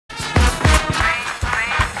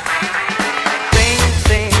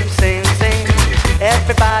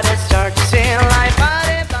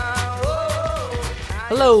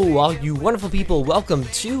Hello, all you wonderful people. Welcome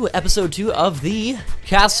to episode 2 of the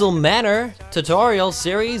Castle Manor tutorial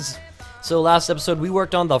series. So last episode we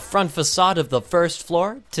worked on the front facade of the first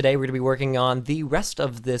floor. Today we're going to be working on the rest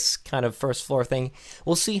of this kind of first floor thing.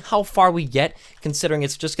 We'll see how far we get, considering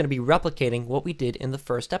it's just going to be replicating what we did in the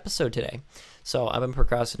first episode today. So I've been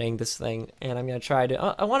procrastinating this thing, and I'm going to try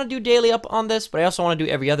to... I want to do daily up on this, but I also want to do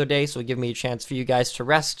every other day, so it'll give me a chance for you guys to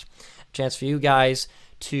rest, a chance for you guys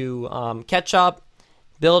to catch up,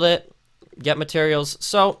 build it, get materials.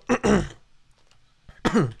 So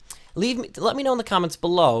let me know in the comments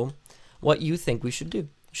below what you think we should do.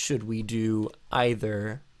 Should we do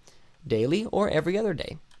either daily or every other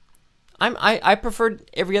day? I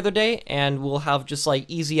preferred every other day, and we'll have just like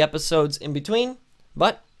easy episodes in between,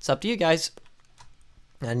 but it's up to you guys.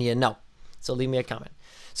 And you know, so leave me a comment.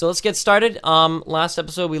 So let's get started. Last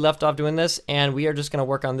episode we left off doing this, and we are just gonna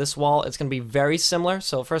work on this wall. It's gonna be very similar.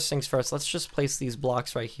 So first things first, let's just place these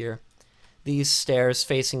blocks right here. These stairs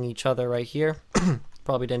facing each other right here.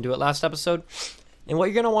 Probably didn't do it last episode. And what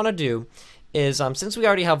you're gonna wanna do is, since we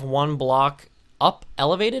already have one block up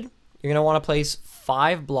elevated, you're gonna wanna place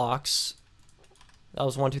 5 blocks. That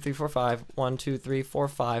was 1, 2, 3, 4, 5. 1, 2, 3, 4,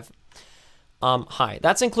 5. High.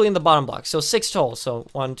 That's including the bottom block. So 6 total. So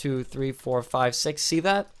 1, 2, 3, 4, 5, 6. See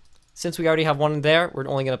that? Since we already have one there, we're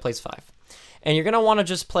only going to place 5. And you're going to want to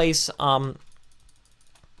just place, you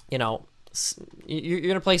know, you're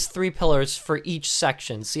going to place 3 pillars for each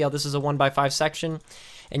section. See how this is a 1x5 section?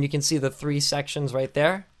 And you can see the 3 sections right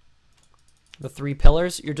there. The 3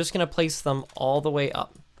 pillars. You're just going to place them all the way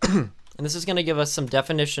up. And this is going to give us some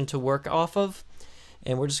definition to work off of.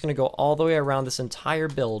 And we're just going to go all the way around this entire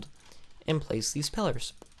build and place these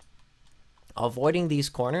pillars, avoiding these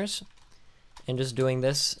corners and just doing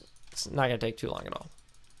this. It's not gonna take too long at all,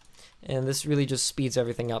 and this really just speeds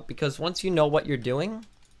everything up, because once you know what you're doing,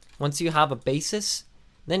 once you have a basis,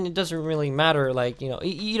 then it doesn't really matter, like, you know,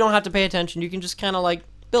 you don't have to pay attention. You can just kind of like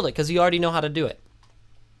build it because you already know how to do it.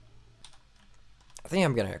 I think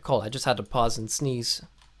I'm gonna get cold. I just had to pause and sneeze.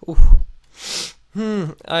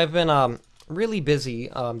 I've been really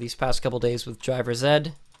busy these past couple days with driver's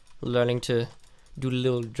ed, learning to do the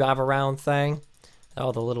little drive around thing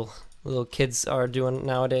all the little kids are doing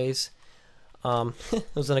nowadays. I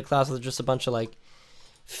was in a class with just a bunch of like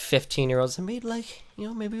 15-year-olds. I made, like, you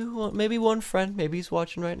know, maybe one friend, maybe he's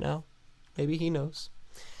watching right now, maybe he knows.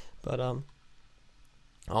 But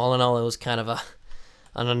all in all, it was kind of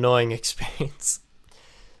an annoying experience.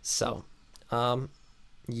 So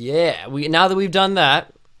yeah, now that we've done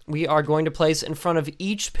that, we are going to place in front of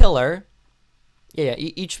each pillar.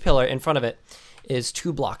 Each pillar in front of it is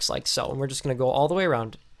 2 blocks like so, and we're just going to go all the way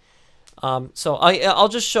around. So I'll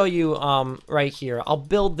just show you right here. I'll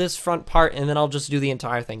build this front part, and then I'll just do the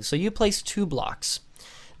entire thing. So you place 2 blocks.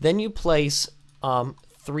 Then you place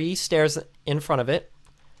 3 stairs in front of it.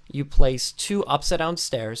 You place 2 upside down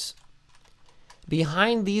stairs.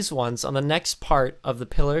 Behind these ones, on the next part of the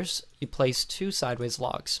pillars, you place 2 sideways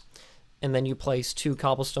logs. And then you place 2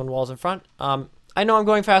 cobblestone walls in front. I know I'm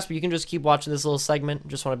going fast, but you can just keep watching this little segment.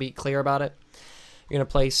 Just want to be clear about it. You're going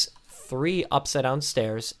to place 3 upside down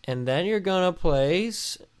stairs, and then you're going to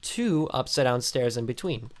place 2 upside down stairs in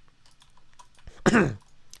between.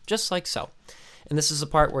 Just like so. And this is the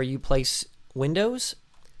part where you place windows,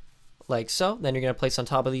 like so. Then you're going to place on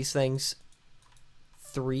top of these things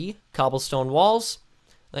 3 cobblestone walls.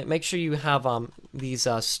 Like, make sure you have these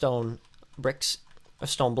stone bricks, or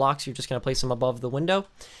stone blocks. You're just going to place them above the window.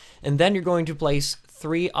 And then you're going to place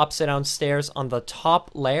 3 upside down stairs on the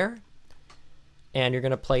top layer, and you're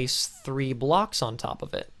going to place 3 blocks on top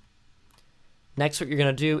of it. Next, what you're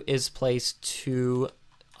going to do is place 2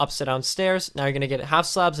 upside down stairs. Now you're going to get half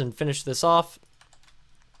slabs and finish this off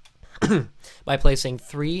by placing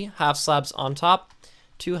 3 half slabs on top,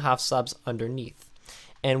 2 half slabs underneath.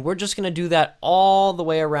 And we're just going to do that all the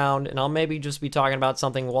way around, and I'll maybe just be talking about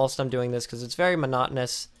something whilst I'm doing this, because it's very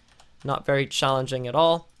monotonous, not very challenging at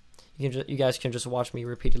all. You guys can just watch me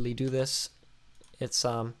repeatedly do this. It's,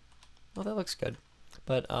 well, that looks good.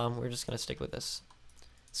 But we're just going to stick with this.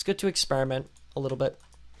 It's good to experiment a little bit.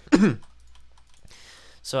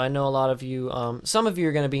 So I know a lot of you, some of you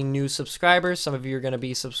are going to be new subscribers. Some of you are going to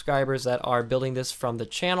be subscribers that are building this from the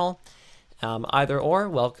channel. Either or,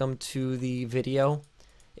 welcome to the video.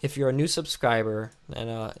 If you're a new subscriber,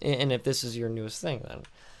 and if this is your newest thing, then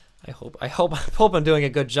I hope I'm doing a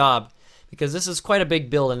good job. Because this is quite a big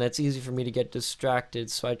build, and it's easy for me to get distracted,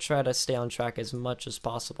 so I try to stay on track as much as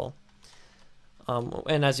possible.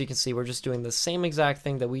 And as you can see, we're just doing the same exact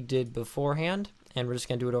thing that we did beforehand, and we're just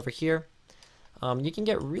going to do it over here. You can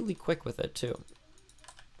get really quick with it, too.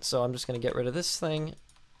 So I'm just going to get rid of this thing,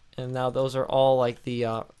 And now those are all like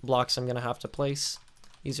the blocks I'm gonna have to place.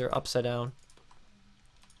 These are upside down.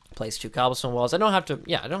 Place 2 cobblestone walls. I don't have to,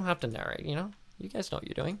 yeah, I don't have to narrate, you know? You guys know what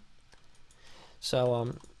you're doing.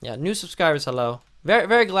 So, yeah, new subscribers, hello. Very,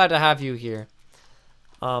 very glad to have you here.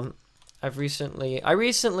 I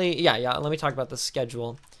recently, yeah, let me talk about the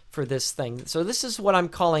schedule for this thing. So this is what I'm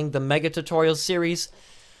calling the Mega Tutorial Series.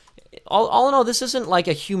 All in all, this isn't like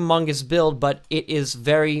a humongous build, but it is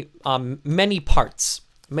very, many parts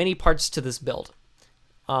to this build.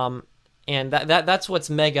 And that's what's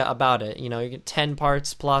mega about it. You know, you get 10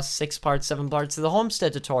 parts plus 6 parts, 7 parts. The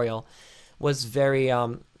homestead tutorial was very,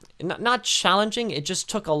 not challenging, it just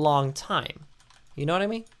took a long time. You know what I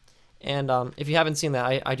mean? And if you haven't seen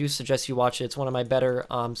that, I do suggest you watch it. It's one of my better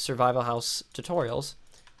survival house tutorials.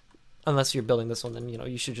 Unless you're building this one, then, you know,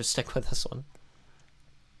 you should just stick with this one.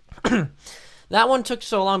 That one took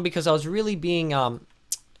so long because I was really being, it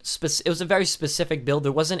was a very specific build.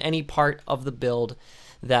 There wasn't any part of the build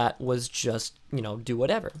that was just, you know, do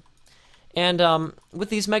whatever. And with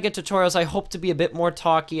these mega tutorials, I hope to be a bit more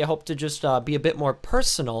talky. I hope to just be a bit more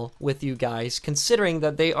personal with you guys, considering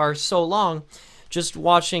that they are so long. Just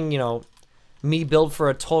watching, you know, me build for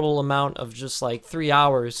a total amount of just like 3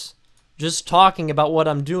 hours, just talking about what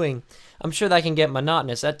I'm doing, I'm sure that can get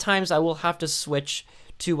monotonous. At times, I will have to switch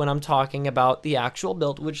to when I'm talking about the actual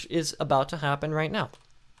build, which is about to happen right now.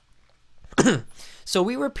 So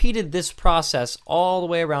we repeated this process all the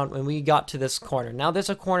way around when we got to this corner. Now there's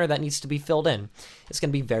a corner that needs to be filled in. It's going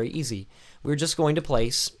to be very easy. We're just going to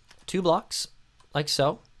place 2 blocks, like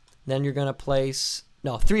so. Then you're going to place,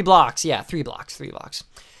 no, 3 blocks. Yeah, 3 blocks, 3 blocks.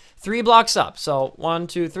 3 blocks up. So 1,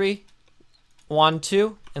 2, 3, 1,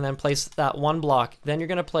 2, and then place that 1 block. Then you're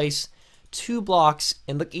going to place 2 blocks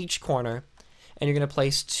in each corner, and you're going to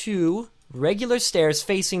place 2 regular stairs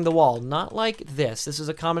facing the wall, not like this. This is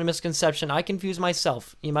a common misconception. I confuse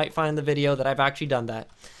myself. You might find in the video that I've actually done that.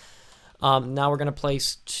 Now we're going to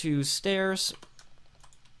place 2 stairs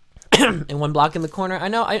and 1 block in the corner. I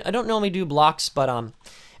know I don't normally do blocks, but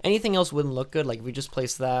anything else wouldn't look good. Like if we just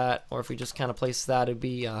place that, or if we just kind of place that, it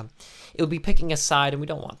would be picking a side, and we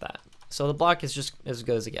don't want that. So the block is just as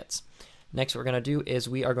good as it gets. Next, what we're going to do is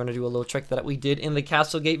we are going to do a little trick that we did in the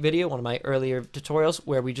Castle Gate video, one of my earlier tutorials,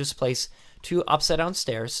 where we just place 2 upside down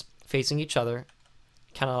stairs facing each other,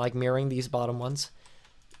 kind of like mirroring these bottom ones.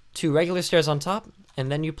 2 regular stairs on top, and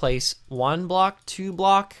then you place 1 block, 2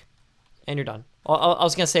 block, and you're done. I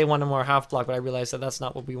was going to say 1 more half block, but I realized that that's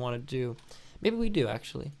not what we want to do. Maybe we do,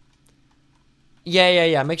 actually.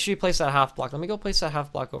 Yeah. Make sure you place that half block. Let me go place that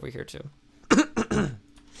half block over here, too.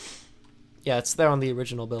 Yeah, it's there on the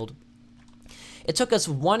original build. It took us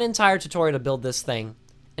 1 entire tutorial to build this thing,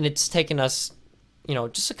 and it's taken us, you know,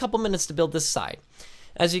 just a couple minutes to build this side.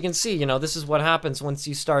 As you can see, you know, this is what happens once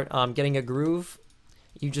you start getting a groove.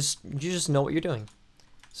 You just know what you're doing.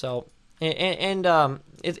 So,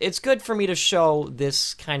 it's good for me to show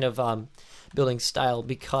this kind of building style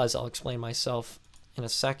because I'll explain myself in a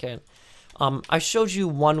second. I showed you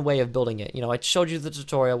one way of building it. You know, I showed you the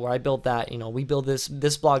tutorial where I built that. You know, we build this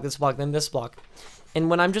block, then this block. And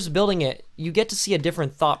when I'm just building it, you get to see a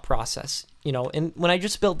different thought process. You know, and when I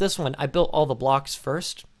just built this one, I built all the blocks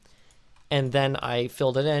first, and then I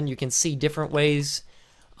filled it in. You can see different ways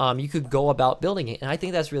you could go about building it, and I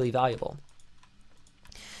think that's really valuable.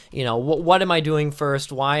 You know, what am I doing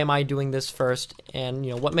first? Why am I doing this first? And,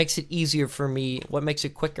 you know, what makes it easier for me? What makes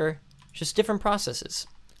it quicker? Just different processes.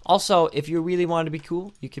 Also, if you really wanted to be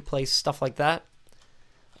cool, you could place stuff like that.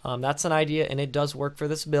 That's an idea, and it does work for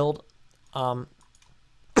this build. I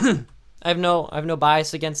have no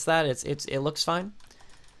bias against that. It looks fine.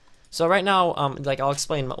 So right now, like I'll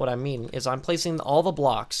explain what I mean is I'm placing all the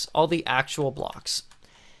blocks, all the actual blocks,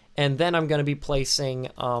 and then I'm going to be placing.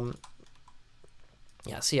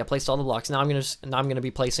 Yeah, see, I placed all the blocks. Now I'm gonna be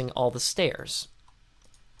placing all the stairs.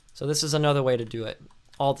 So this is another way to do it.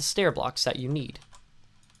 All the stair blocks that you need.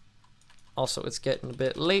 Also, it's getting a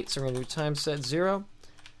bit late, so we're gonna do time set 0,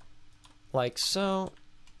 like so.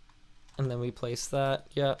 And then we place that,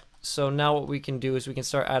 yeah. So now what we can do is we can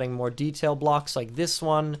start adding more detail blocks like this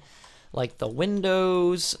one, like the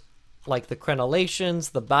windows, like the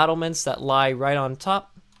crenellations, the battlements that lie right on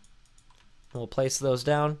top. And we'll place those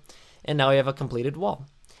down. And now we have a completed wall.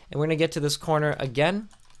 And we're gonna get to this corner again.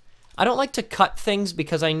 I don't like to cut things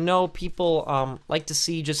because I know people like to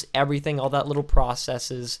see just everything, all that little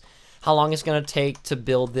processes, how long it's gonna take to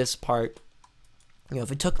build this part. You know,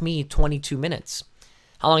 if it took me 22 minutes,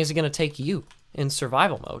 how long is it going to take you in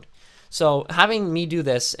survival mode? So having me do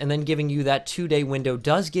this and then giving you that 2-day window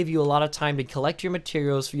does give you a lot of time to collect your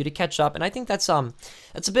materials for you to catch up, and I think that's a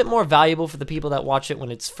bit more valuable for the people that watch it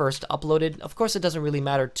when it's first uploaded. Of course, it doesn't really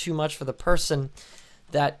matter too much for the person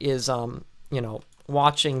that is you know,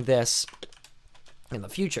 watching this in the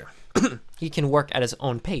future. He can work at his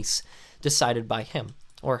own pace, decided by him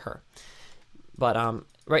or her. But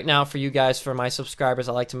right now, for you guys, for my subscribers,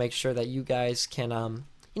 I like to make sure that you guys can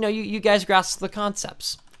you know, you guys grasp the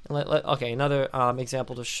concepts. Okay, another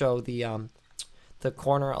example to show the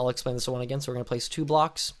corner. I'll explain this one again. So we're going to place 2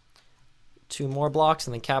 blocks, 2 more blocks,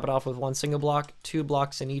 and then cap it off with 1 single block, 2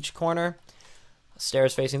 blocks in each corner.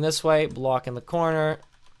 Stairs facing this way, block in the corner,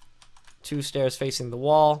 2 stairs facing the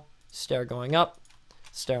wall, stair going up,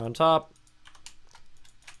 stair on top.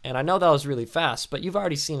 And I know that was really fast, but you've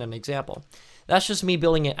already seen an example. That's just me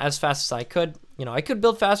building it as fast as I could. You know, I could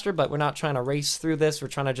build faster, but we're not trying to race through this. We're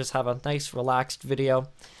trying to just have a nice, relaxed video.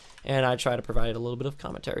 And I try to provide a little bit of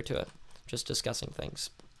commentary to it, just discussing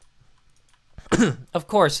things. Of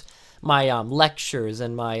course, my lectures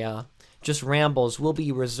and my just rambles will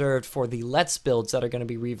be reserved for the Let's Builds that are going to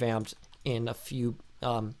be revamped in a few...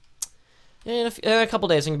 in a couple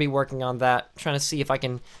days. I'm going to be working on that, trying to see if I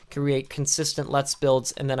can create consistent Let's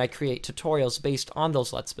Builds, and then I create tutorials based on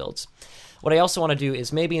those Let's Builds. What I also want to do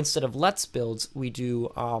is maybe instead of Let's Builds, we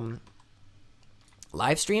do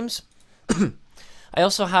live streams. I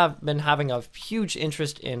also have been having a huge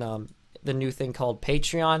interest in the new thing called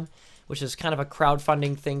Patreon, which is kind of a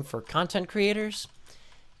crowdfunding thing for content creators.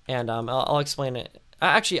 And I'll explain it.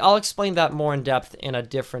 Actually, I'll explain that more in depth in a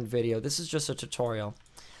different video. This is just a tutorial.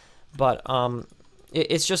 But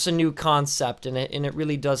it's just a new concept, and it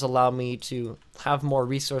really does allow me to have more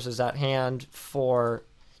resources at hand for,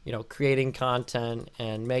 you know, creating content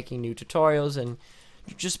and making new tutorials and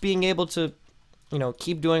just being able to, you know,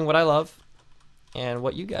 keep doing what I love and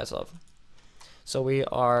what you guys love. So we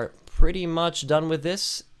are pretty much done with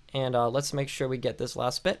this, and let's make sure we get this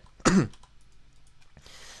last bit.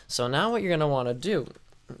 So now what you're going to want to do,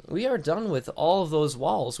 we are done with all of those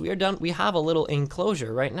walls. We are done. We have a little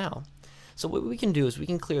enclosure right now. So what we can do is we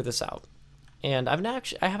can clear this out. And I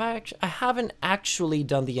haven't actually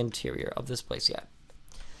done the interior of this place yet.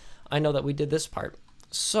 I know that we did this part.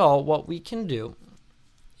 So what we can do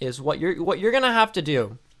is what you're gonna have to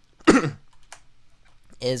do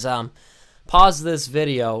is pause this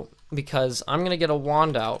video, because I'm gonna get a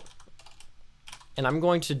wand out and I'm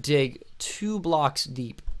going to dig 2 blocks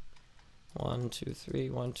deep. 1, 2, 3,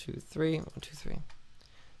 1, 2, 3, 1, 2, 3.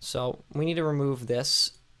 So we need to remove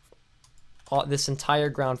this entire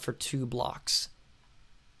ground for 2 blocks.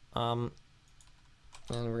 And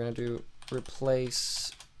we're gonna do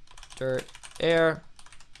replace dirt, air,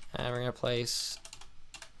 and we're gonna place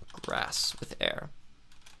grass with air.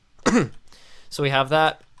 So we have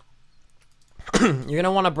that. You're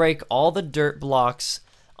gonna want to break all the dirt blocks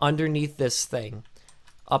underneath this thing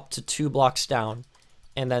up to 2 blocks down.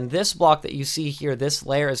 And then this block that you see here, this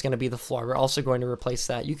layer, is going to be the floor. We're also going to replace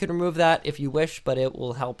that. You can remove that if you wish, but it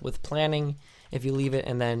will help with planning if you leave it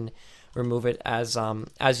and then remove it as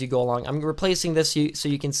you go along. I'm replacing this so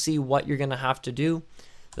you can see what you're going to have to do,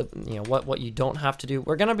 what you don't have to do.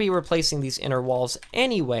 We're going to be replacing these inner walls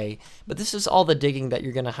anyway, but this is all the digging that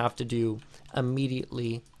you're going to have to do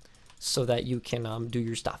immediately so that you can do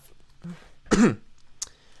your stuff.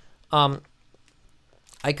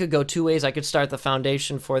 I could go 2 ways. I could start the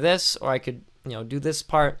foundation for this, or I could, do this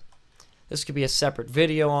part. This could be a separate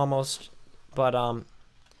video almost. But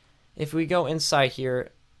if we go inside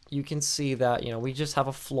here, you can see that, we just have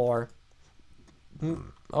a floor.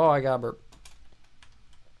 Oh, I got burp.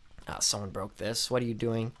 Ah, someone broke this. What are you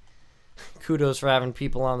doing? Kudos for having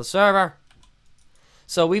people on the server.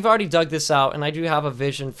 So we've already dug this out, and I do have a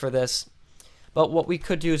vision for this. But what we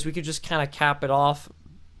could do is we could just kind of cap it off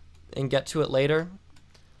and get to it later.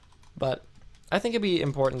 But I think it'd be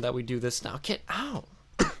important that we do this now. Get out.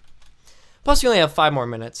 Plus, we only have 5 more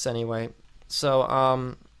minutes anyway.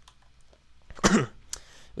 So,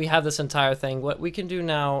 we have this entire thing. What we can do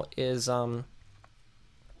now is,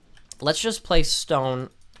 let's just place stone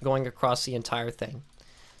going across the entire thing.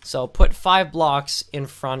 So, put 5 blocks in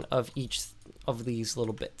front of each of these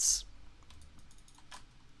little bits.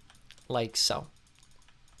 Like so.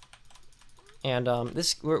 And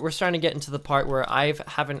we're starting to get into the part where I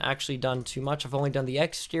haven't actually done too much. I've only done the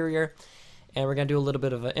exterior, and we're going to do a little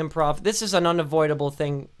bit of an improv. This is an unavoidable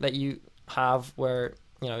thing that you have where,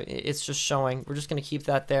 it's just showing. We're just going to keep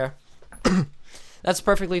that there. That's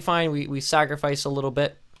perfectly fine. We sacrifice a little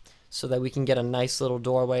bit so that we can get a nice little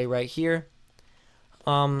doorway right here.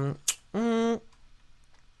 I don't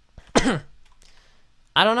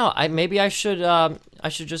know. Maybe I should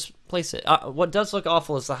just place it. What does look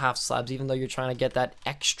awful is the half slabs, even though you're trying to get that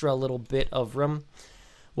extra little bit of room.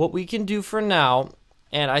 What we can do for now,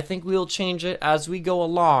 and I think we'll change it as we go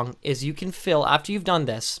along, is you can fill, after you've done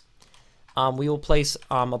this, we will place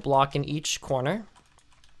a block in each corner.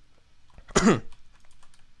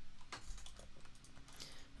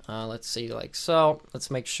 Let's see, like so. Let's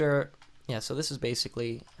make sure. Yeah, so this is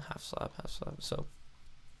basically half slab, half slab. So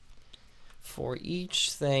for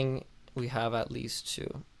each thing, we have at least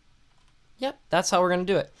 2. Yep, that's how we're going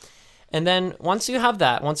to do it. And then once you have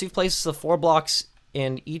that, once you've placed the 4 blocks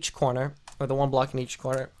in each corner, or the 1 block in each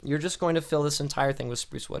corner, you're just going to fill this entire thing with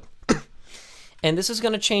spruce wood. And this is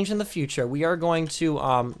going to change in the future. We are going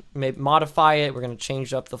to maybe modify it. We're going to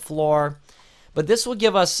change up the floor. But this will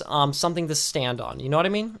give us something to stand on. You know what I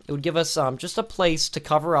mean? It would give us just a place to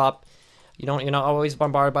cover up. You're not always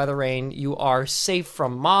bombarded by the rain. You are safe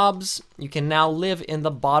from mobs. You can now live in the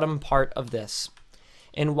bottom part of this.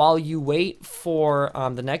 And while you wait for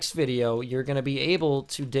the next video, you're going to be able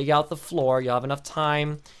to dig out the floor. You'll have enough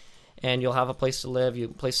time, and you'll have a place to live, a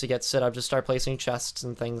place to get set up, just start placing chests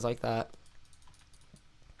and things like that.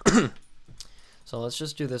 So let's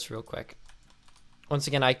just do this real quick. Once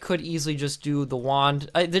again, I could easily just do the wand.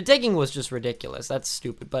 The digging was just ridiculous. That's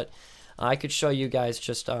stupid. But I could show you guys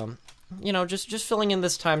just, just filling in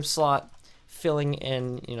this time slot, filling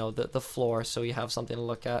in, the floor so you have something to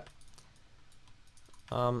look at.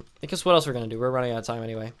 Because what else we're going to do? We're running out of time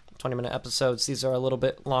anyway. 20-minute episodes. These are a little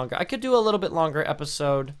bit longer. I could do a little bit longer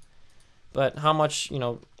episode, but how much,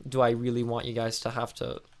 do I really want you guys to have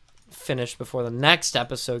to finish before the next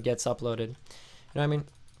episode gets uploaded? You know what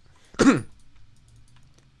I mean?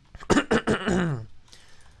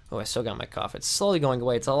 Oh, I still got my cough. It's slowly going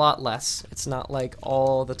away. It's a lot less. It's not like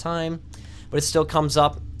all the time, but it still comes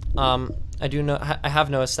up. I have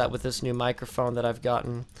noticed that with this new microphone that I've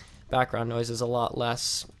gotten, background noise is a lot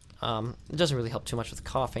less. It doesn't really help too much with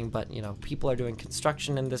coughing, but people are doing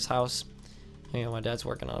construction in this house. My dad's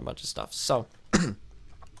working on a bunch of stuff, so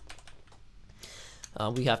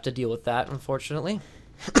we have to deal with that, unfortunately.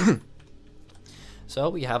 So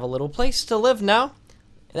we have a little place to live now.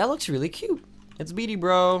 That looks really cute. It's Beatty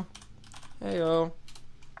Bro. Heyo.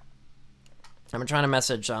 I'm trying to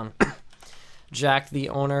message Jack, the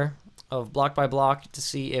owner of Block by Block, to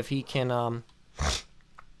see if he can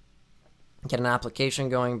get an application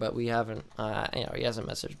going, but we haven't. He hasn't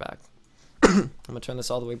messaged back. I'm gonna turn this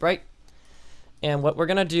all the way bright. And what we're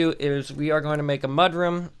gonna do is we are going to make a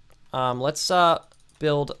mudroom. Let's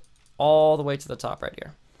build all the way to the top right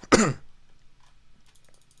here,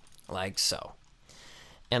 like so.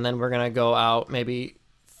 And then we're going to go out maybe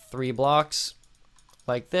 3 blocks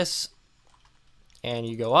like this. And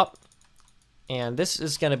you go up. And this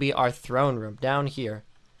is going to be our throne room down here.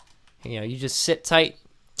 You just sit tight.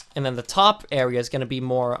 And then the top area is going to be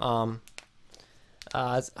more...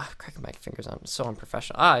 cracking my fingers. I'm so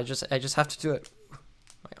unprofessional. I just have to do it.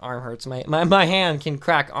 My arm hurts. My hand can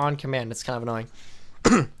crack on command. It's kind of annoying.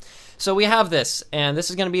 So we have this. And this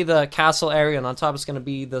is going to be the castle area. And on top it's going to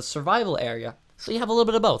be the survival area. So you have a little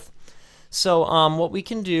bit of both. So what we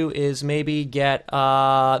can do is maybe get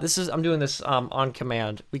I'm doing this on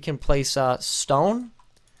command. We can place stone.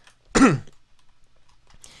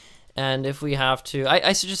 And if we have to,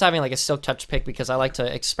 I suggest having like a silk touch pick because I like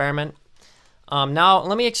to experiment. Now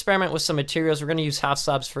let me experiment with some materials. We're going to use half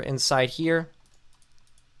slabs for inside here.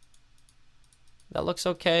 That looks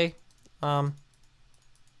okay.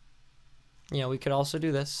 We could also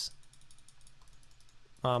do this.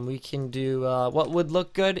 We can do, what would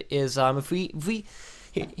look good is, if we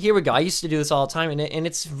here we go. I used to do this all the time, and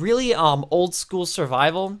it's really, old school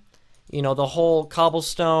survival. The whole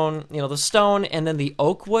cobblestone, the stone, and then the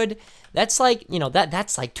oak wood. That's like,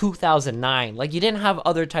 that's like 2009. Like, you didn't have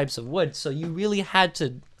other types of wood, so you really had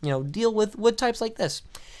to, deal with wood types like this.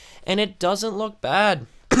 And it doesn't look bad.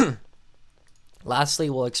 Lastly,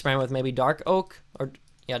 we'll experiment with maybe dark oak,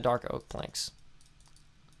 dark oak planks.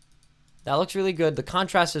 That looks really good. The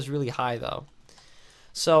contrast is really high, though.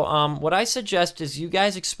 So what I suggest is you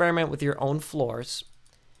guys experiment with your own floors,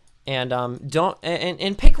 and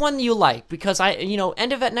and pick one you like, because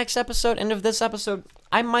end of this episode,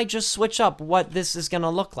 I might just switch up what this is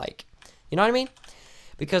gonna look like. You know what I mean?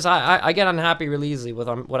 Because I get unhappy really easily with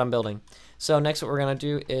what I'm building. So next, what we're gonna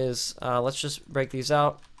do is let's just break these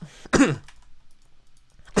out,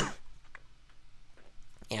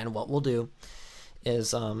 and what we'll do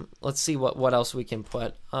is let's see what else we can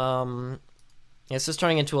put. This is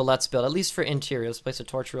turning into a let's build, at least for interior. Let's place a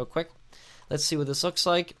torch real quick. Let's see what this looks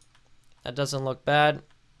like. That doesn't look bad.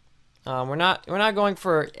 We're not going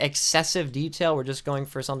for excessive detail. We're just going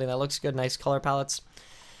for something that looks good, nice color palettes.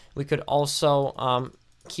 We could also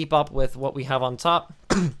keep up with what we have on top.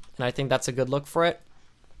 And I think that's a good look for it.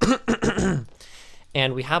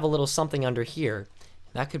 And we have a little something under here.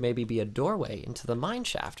 That could maybe be a doorway into the mine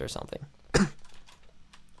shaft or something.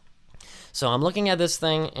 So I'm looking at this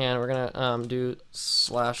thing, and we're gonna do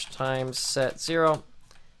 /time set 0.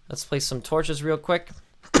 Let's place some torches real quick.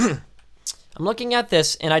 I'm looking at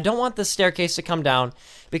this, and I don't want the staircase to come down,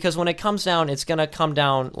 because when it comes down, it's gonna come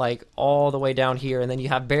down like all the way down here, and then you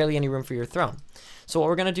have barely any room for your throne. So what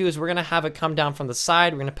we're gonna do is we're gonna have it come down from the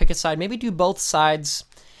side. We're gonna pick a side, maybe do both sides,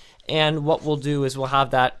 and what we'll do is we'll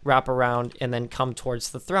have that wrap around and then come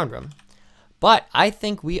towards the throne room. But I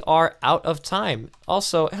think we are out of time.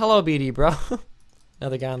 Also, hello, BD, bro.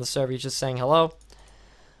 Another guy on the server, he's just saying hello.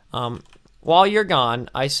 While you're gone,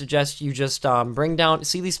 I suggest you just bring down,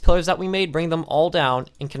 see these pillars that we made? Bring them all down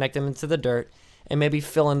and connect them into the dirt, and maybe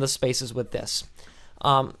fill in the spaces with this.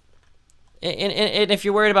 And if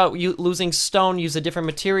you're worried about you losing stone, use a different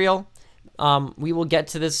material. We will get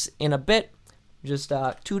to this in a bit. Just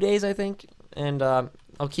 2 days, I think. And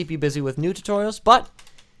I'll keep you busy with new tutorials. But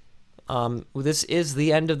this is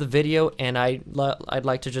the end of the video, and I'd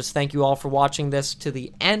like to just thank you all for watching this to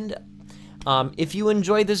the end. If you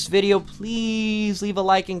enjoyed this video, please leave a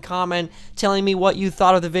like and comment telling me what you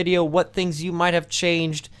thought of the video, what things you might have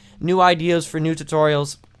changed, new ideas for new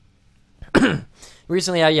tutorials.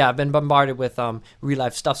 Recently, I've been bombarded with real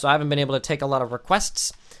life stuff, so I haven't been able to take a lot of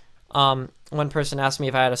requests. One person asked me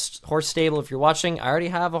if I had a horse stable. If you're watching, I already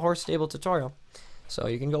have a horse stable tutorial. So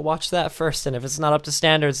you can go watch that first, and if it's not up to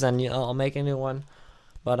standards, then I'll make a new one.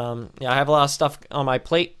 But yeah, I have a lot of stuff on my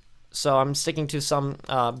plate, so I'm sticking to some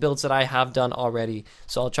builds that I have done already.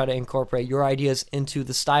 So I'll try to incorporate your ideas into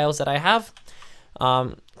the styles that I have.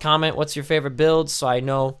 Comment what's your favorite build, so I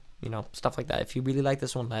know, stuff like that. If you really like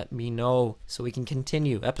this one, let me know so we can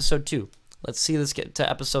continue. Episode 2. Let's see this get to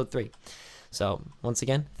episode 3. So once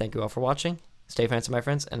again, thank you all for watching. Stay fancy, my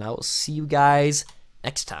friends, and I will see you guys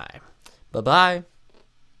next time. Bye-bye.